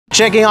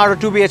Checking out a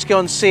 2 BHK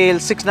on sale,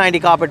 690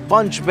 carpet,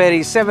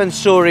 Bunchberry,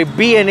 7-story,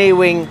 B&A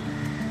wing.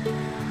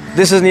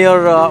 This is near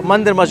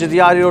Mandir Masjid,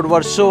 Yari Road,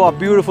 Versova.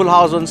 Beautiful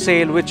house on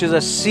sale, which is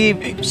a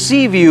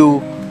sea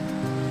view.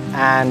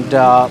 And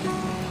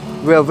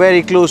we are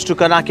very close to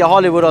Kanakya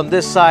Hollywood on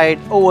this side.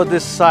 Over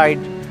this side,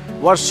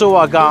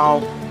 Versova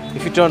Gaon.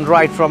 If you turn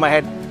right from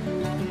ahead,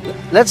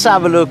 let's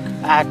have a look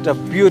at a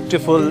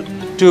beautiful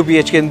 2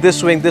 BHK in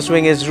this wing. This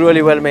wing is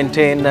really well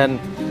maintained and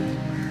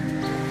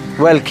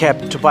well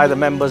kept by the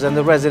members and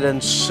the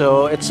residents.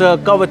 So it's a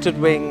coveted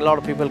wing. A lot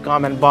of people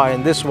come and buy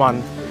in this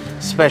one,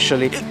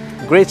 especially.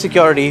 Great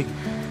security,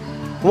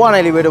 one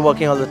elevator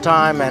working all the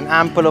time, and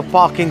ample of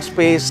parking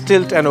space,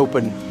 tilt and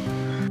open.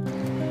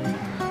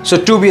 So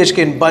 2 BHK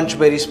in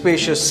Bunchberry,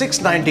 spacious,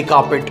 690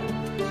 carpet,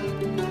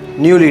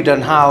 newly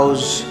done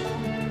house,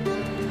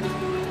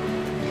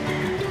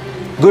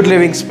 good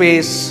living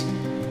space,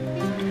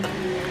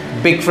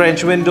 big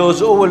French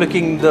windows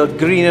overlooking the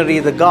greenery,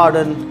 the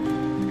garden,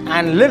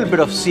 and a little bit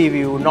of sea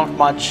view, not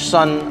much,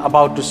 sun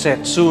about to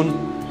set soon.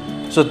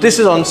 So this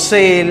is on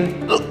sale.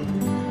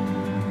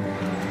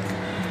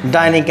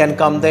 Dining can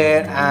come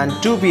there, and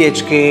 2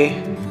 BHK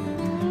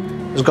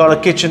has got a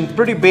kitchen,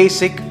 pretty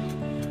basic.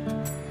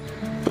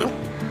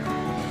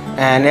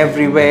 And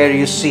everywhere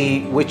you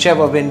see,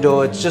 whichever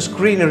window, it's just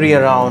greenery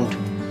around.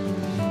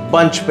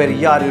 Bunchberry,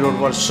 Yari Road,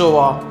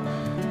 Versova,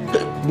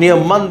 near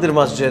Mandir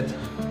Masjid,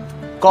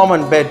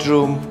 common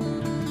bedroom.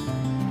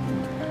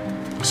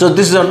 So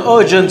this is an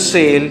urgent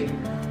sale.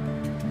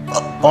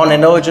 On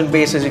an urgent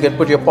basis, you can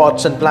put your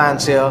pots and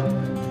plants here.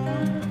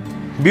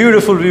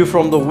 Beautiful view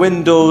from the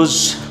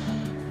windows,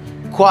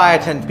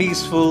 quiet and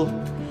peaceful.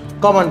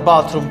 Common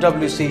bathroom,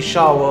 WC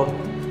shower,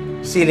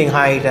 ceiling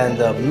height, and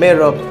the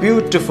mirror.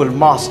 Beautiful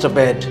master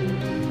bed,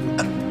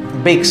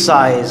 big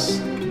size.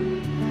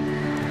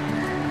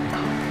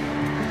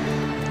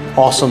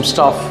 Awesome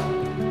stuff.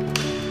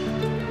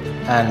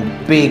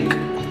 And big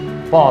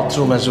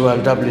bathroom as well,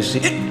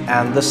 WC,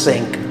 and the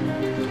sink.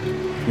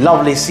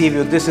 Lovely sea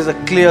view. This is a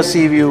clear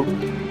sea view,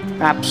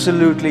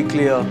 absolutely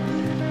clear.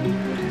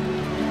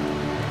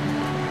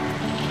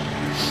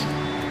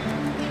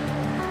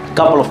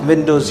 Couple of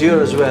windows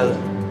here as well.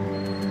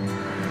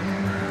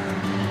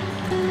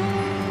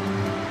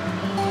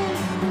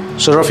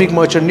 So Rafique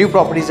Merchant, new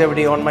properties every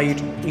day on my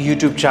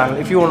YouTube channel.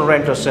 If you want to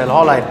rent or sell,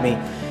 holla at me.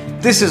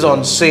 This is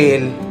on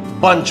sale,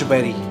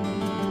 Bunchberry.